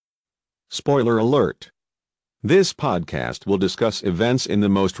Spoiler alert. This podcast will discuss events in the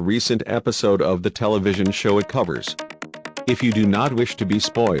most recent episode of the television show it covers. If you do not wish to be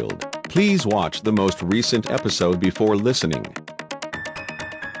spoiled, please watch the most recent episode before listening.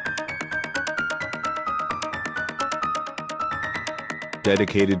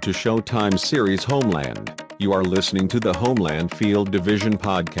 Dedicated to Showtime's series Homeland, you are listening to the Homeland Field Division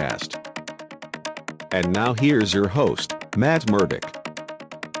podcast. And now here's your host, Matt Murdock.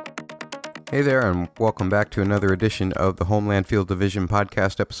 Hey there, and welcome back to another edition of the Homeland Field Division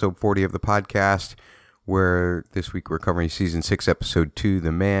podcast, episode 40 of the podcast, where this week we're covering season 6, episode 2,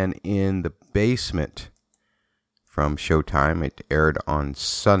 The Man in the Basement, from Showtime. It aired on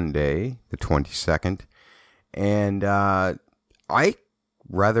Sunday, the 22nd, and I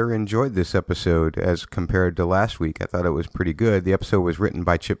rather enjoyed this episode as compared to last week. I thought it was pretty good. The episode was written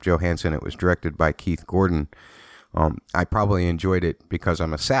by Chip Johansson. It was directed by Keith Gordon. I probably enjoyed it because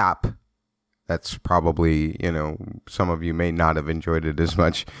I'm a sap. That's probably, some of you may not have enjoyed it as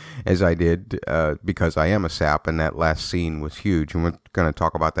much as I did because I am a sap, and that last scene was huge, and we're going to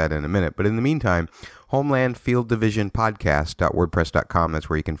talk about that in a minute. But in the meantime, Homeland Field Division Podcast.wordpress.com. That's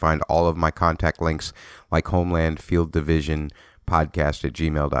where you can find all of my contact links, like Homeland Field Division Podcast at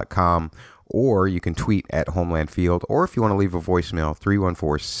gmail.com, or you can tweet at Homeland Field, or if you want to leave a voicemail,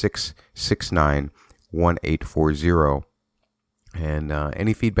 314-669-1840. And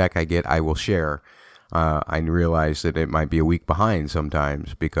any feedback I get, I will share. I realize that it might be a week behind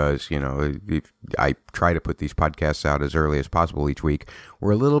sometimes because, I try to put these podcasts out as early as possible each week.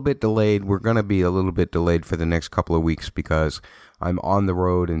 We're a little bit delayed. We're going to be a little bit delayed for the next couple of weeks because I'm on the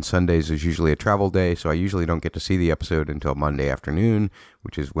road, and Sundays is usually a travel day, so I usually don't get to see the episode until Monday afternoon,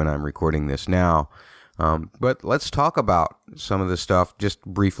 which is when I'm recording this now. But let's talk about some of the stuff, just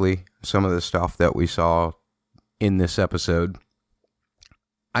briefly, some of the stuff that we saw in this episode.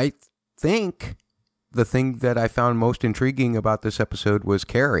 I think the thing that I found most intriguing about this episode was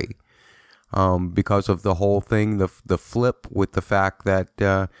Carrie, because of the whole thing, the flip with the fact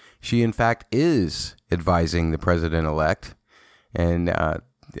that she in fact is advising the president-elect. And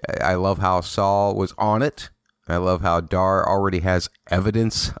I love how Saul was on it. I love how Dar already has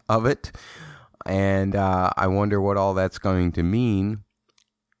evidence of it. And I wonder what all that's going to mean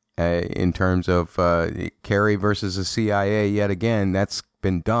in terms of Carrie versus the CIA yet again. That's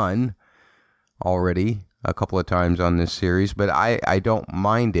been done already a couple of times on this series, but I don't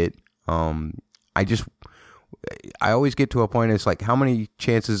mind it. I always get to a point, it's like, how many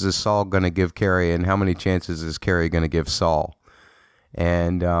chances is Saul going to give Carrie, and how many chances is Carrie going to give Saul?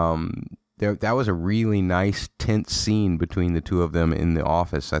 And that was a really nice, tense scene between the two of them in the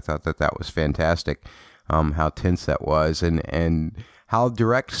office. I thought that was fantastic, how tense that was, and how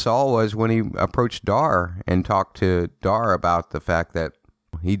direct Saul was when he approached Dar and talked to Dar about the fact that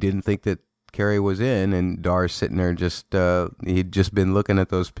he didn't think that Carrie was in, and Dar's sitting there he'd just been looking at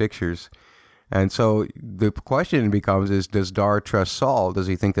those pictures. And so the question becomes does Dar trust Saul? Does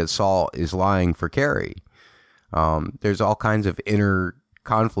he think that Saul is lying for Carrie? There's all kinds of inner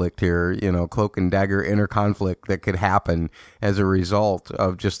conflict here, cloak and dagger inner conflict that could happen as a result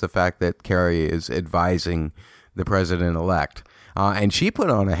of just the fact that Carrie is advising the president-elect. And she put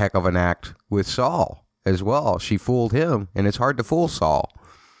on a heck of an act with Saul as well. She fooled him, and it's hard to fool Saul.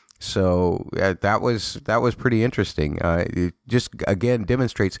 So that was pretty interesting. It just, again,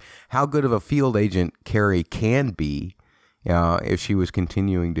 demonstrates how good of a field agent Carrie can be if she was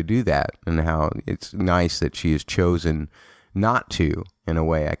continuing to do that, and how it's nice that she has chosen not to, in a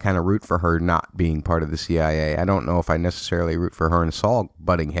way. I kind of root for her not being part of the CIA. I don't know if I necessarily root for her and Saul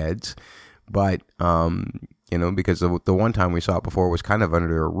butting heads, but, because the one time we saw it before was kind of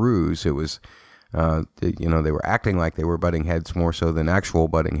under a ruse. It was, they were acting like they were butting heads more so than actual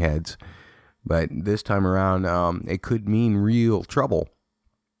butting heads. But this time around, it could mean real trouble.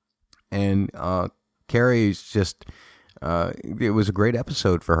 And Carrie's just, it was a great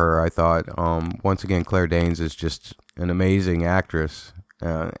episode for her, I thought. Once again, Claire Danes is just an amazing actress.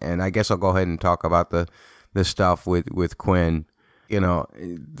 And I guess I'll go ahead and talk about the stuff with Quinn.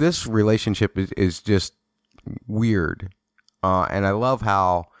 This relationship is just weird. And I love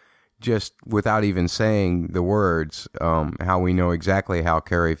how, just without even saying the words, how we know exactly how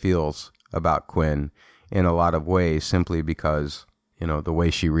Carrie feels about Quinn in a lot of ways, simply because, the way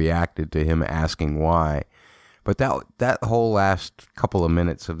she reacted to him asking why. But that whole last couple of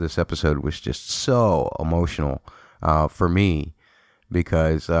minutes of this episode was just so emotional for me,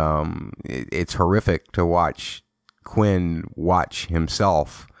 because it's horrific to watch Quinn watch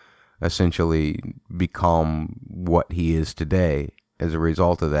himself essentially become what he is today as a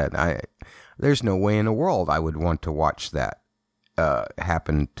result of that. There's no way in the world I would want to watch that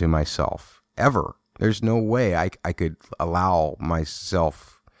happen to myself ever. There's no way I could allow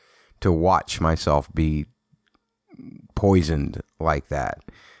myself to watch myself be poisoned like that.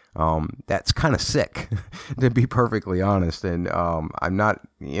 That's kind of sick, to be perfectly honest. And I'm not,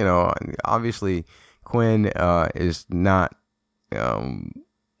 obviously Quinn is not,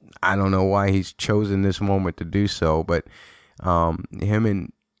 I don't know why he's chosen this moment to do so, but him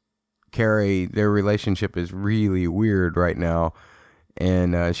and Carrie, their relationship is really weird right now.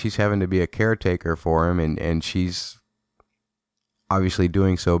 And she's having to be a caretaker for him, and she's obviously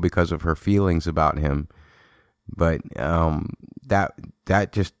doing so because of her feelings about him. But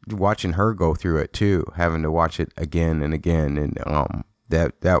that just watching her go through it too, having to watch it again and again, and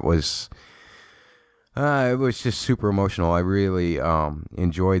that was it was just super emotional. I really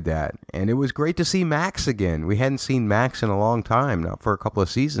enjoyed that, and it was great to see Max again. We hadn't seen Max in a long time, not for a couple of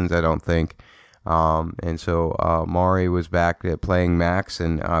seasons, I don't think. And so Maury was back playing Max,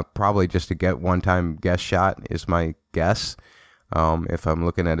 and probably just to get one-time guest shot is my guess. If I'm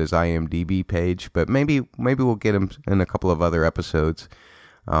looking at his IMDb page, but maybe we'll get him in a couple of other episodes.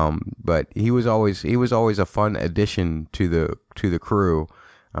 But he was always a fun addition to the crew.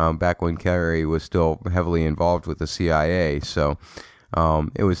 Back when Carrie was still heavily involved with the CIA, so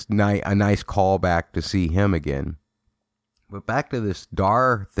it was a nice callback to see him again. But back to this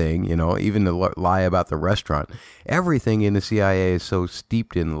Dar thing, even the lie about the restaurant, everything in the CIA is so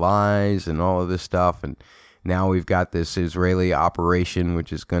steeped in lies and all of this stuff, and now we've got this Israeli operation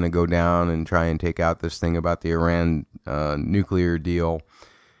which is going to go down and try and take out this thing about the Iran nuclear deal.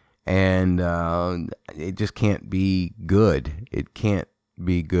 And it just can't be good. It can't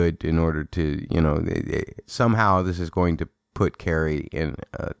be good in order to, somehow this is going to put Carrie in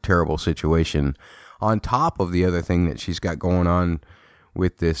a terrible situation. On top of the other thing that she's got going on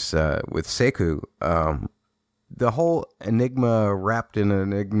with this, with Sekou, the whole enigma wrapped in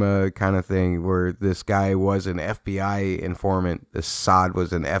an enigma kind of thing, where this guy was an FBI informant, this Saad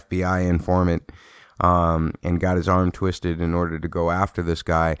was an FBI informant, and got his arm twisted in order to go after this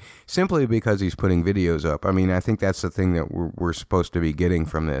guy simply because he's putting videos up. I mean, I think that's the thing that we're supposed to be getting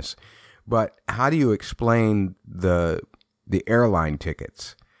from this. But how do you explain the airline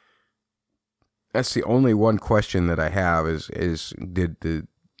tickets? That's the only one question that I have is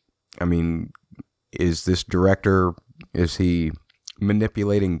this director, is he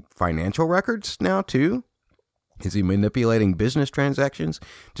manipulating financial records now too? Is he manipulating business transactions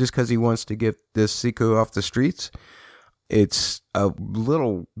just because he wants to get this Sekou off the streets? It's a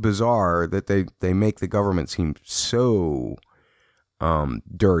little bizarre that they make the government seem so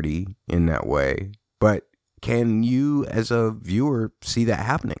dirty in that way. But can you, as a viewer, see that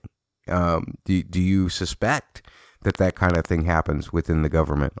happening? Do you suspect that kind of thing happens within the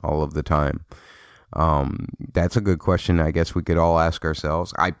government all of the time? That's a good question I guess we could all ask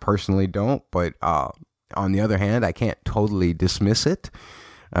ourselves. I personally don't, but on the other hand, I can't totally dismiss it.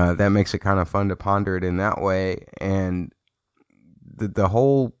 That makes it kind of fun to ponder it in that way. And the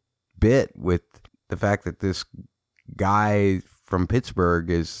whole bit with the fact that this guy from Pittsburgh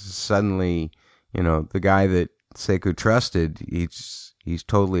is suddenly, the guy that Sekou trusted, he's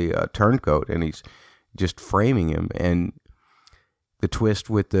totally a turncoat, and he's just framing him. And the twist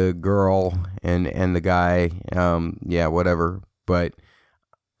with the girl and the guy, whatever. But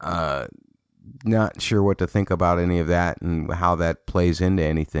not sure what to think about any of that and how that plays into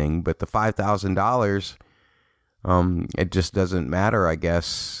anything. But the $5,000, it just doesn't matter, I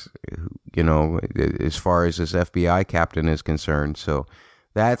guess, as far as this FBI captain is concerned. So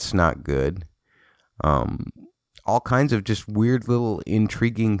that's not good. All kinds of just weird little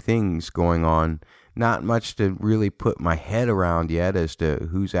intriguing things going on. Not much to really put my head around yet as to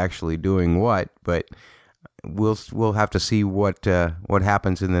who's actually doing what, but we'll have to see what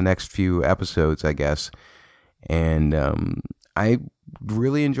happens in the next few episodes, I guess. And I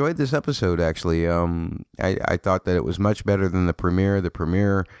really enjoyed this episode, actually. I thought that it was much better than the premiere. The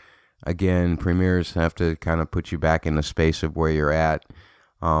premiere, again, premieres have to kind of put you back in the space of where you're at.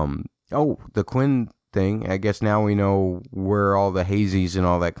 The Quinn thing, I guess now we know where all the hazies and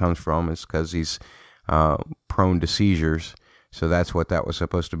all that comes from. It's because he's prone to seizures. So that's what that was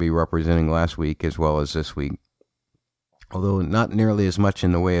supposed to be representing last week as well as this week. Although not nearly as much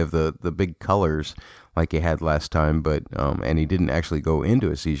in the way of the big colors like he had last time, but and he didn't actually go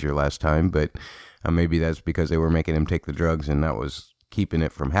into a seizure last time, but maybe that's because they were making him take the drugs and that was keeping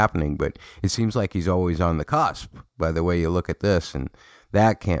it from happening. But it seems like he's always on the cusp by the way you look at this, and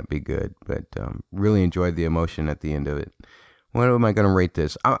that can't be good. But really enjoyed the emotion at the end of it. What am I going to rate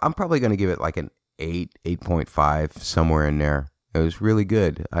this? I'm probably going to give it like an 8.5, somewhere in there. It was really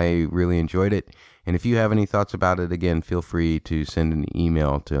good. I really enjoyed it. And if you have any thoughts about it, again, feel free to send an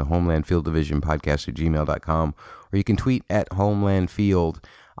email to homelandfielddivisionpodcast@gmail.com, or you can tweet at homelandfield.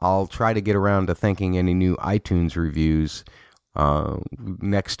 I'll try to get around to thanking any new iTunes reviews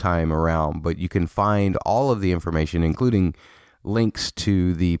next time around, but you can find all of the information, including links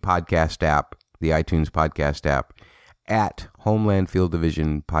to the podcast app, the iTunes podcast app, at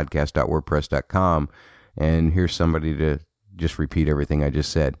homelandfielddivisionpodcast.wordpress.com. And here's somebody to just repeat everything I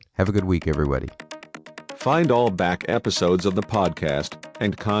just said. Have a good week, everybody. Find all back episodes of the podcast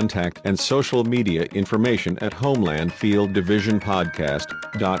and contact and social media information at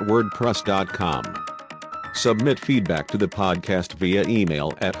homelandfielddivisionpodcast.wordpress.com. Submit feedback to the podcast via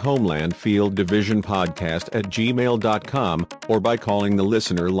email at homelandfielddivisionpodcast@gmail.com or by calling the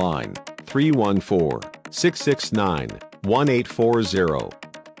listener line 314-669-1840.